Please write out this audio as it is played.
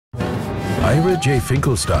Ira J.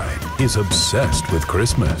 Finkelstein is obsessed with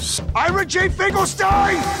Christmas. Ira J.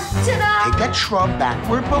 Finkelstein! Ta-da! Take that shrub back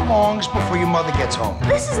where it belongs before your mother gets home.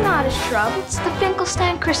 This is not a shrub, it's the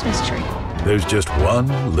Finkelstein Christmas tree. There's just one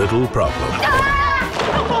little problem.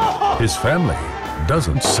 Ah! His family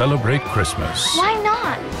doesn't celebrate Christmas. Why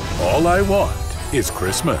not? All I want is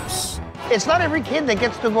Christmas. It's not every kid that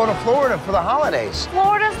gets to go to Florida for the holidays.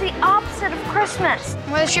 Florida's the opposite of Christmas.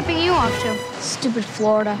 Where are they shipping you off to? Stupid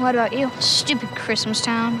Florida. What about you? Stupid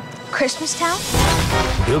Christmastown. Christmastown?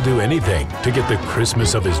 He'll do anything to get the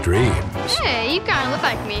Christmas of his dreams. Hey, you kind of look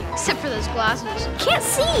like me, except for those glasses. Can't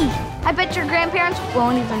see. I bet your grandparents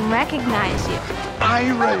won't even recognize you.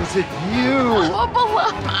 Ira, is it you?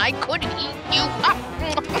 I could eat you up.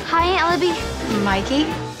 Hi, Aunt Libby. Mikey,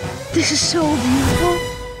 This is so beautiful.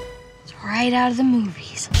 it's right out of the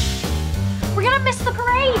movies. We're gonna miss the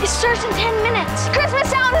parade. It starts in 10 minutes.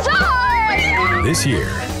 Christmastown is ours! This year,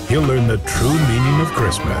 he'll learn the true meaning of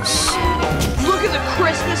Christmas. Look at the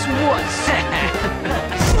Christmas woods.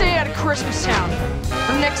 Stay out of Christmastown.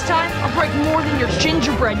 Or next time, I'll break more than your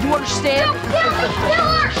gingerbread. You understand? Don't kill me,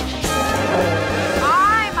 killer!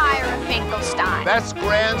 I'm Ira Finkelstein. Best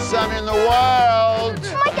grandson in the world.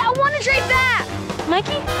 Mikey, I want to trade that.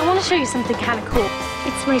 Mikey, I want to show you something kind of cool.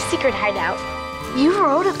 It's my secret hideout. You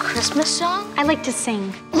wrote a Christmas song? I like to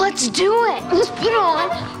sing. Let's do it. Let's put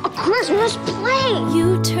on a Christmas play.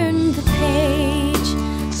 You turn the page.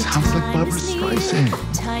 Sounds like Barbra Streisand.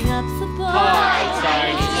 Tie up the bow.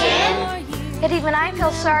 Yet even I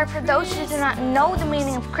feel sorry for those who do not know the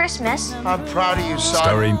meaning of Christmas. I'm proud of you, son.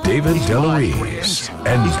 Starring David DeLuise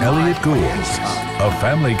and Elliott Gould. A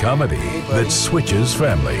family comedy that switches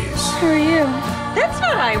families. Who are you? That's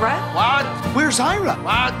not Ira. What? Where's Ira?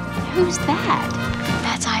 What? Who's that?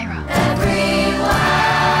 That's Ira.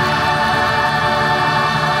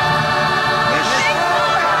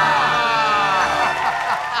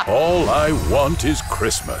 All I want is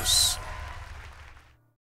Christmas.